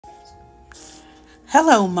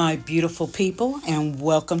Hello, my beautiful people, and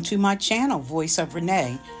welcome to my channel, Voice of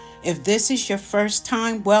Renee. If this is your first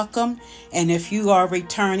time, welcome, and if you are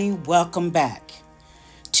returning, welcome back.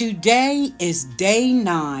 Today is day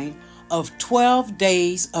 9 of 12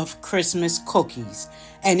 days of Christmas cookies,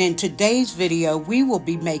 and in today's video, we will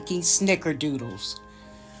be making Snicker Doodles.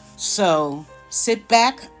 So sit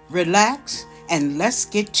back, relax, and let's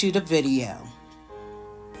get to the video.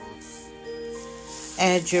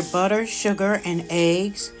 Add your butter, sugar, and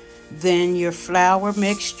eggs, then your flour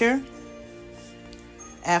mixture.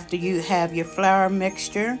 After you have your flour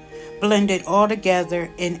mixture, blend it all together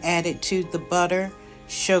and add it to the butter,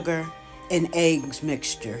 sugar, and eggs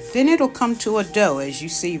mixture. Then it'll come to a dough as you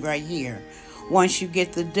see right here. Once you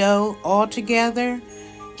get the dough all together,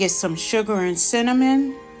 get some sugar and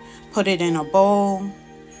cinnamon, put it in a bowl,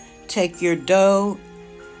 take your dough,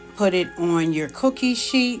 put it on your cookie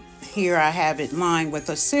sheet. Here I have it lined with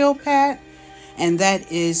a seal pad, and that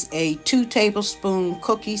is a 2 tablespoon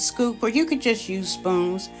cookie scoop, or you could just use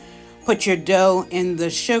spoons. Put your dough in the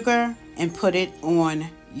sugar and put it on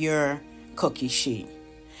your cookie sheet.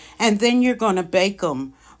 And then you're going to bake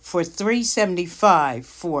them for 375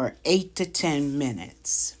 for 8 to 10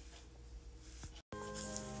 minutes.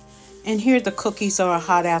 And here the cookies are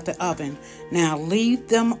hot out the oven. Now leave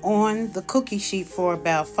them on the cookie sheet for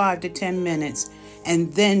about 5 to 10 minutes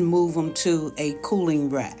and then move them to a cooling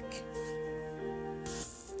rack.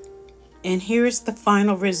 And here's the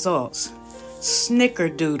final results. Snicker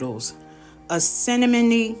Doodles, a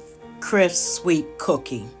cinnamony, crisp, sweet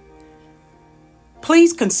cookie.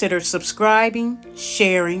 Please consider subscribing,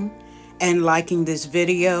 sharing, and liking this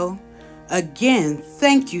video. Again,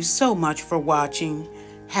 thank you so much for watching.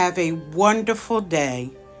 Have a wonderful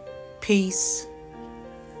day. Peace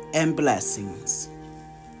and blessings.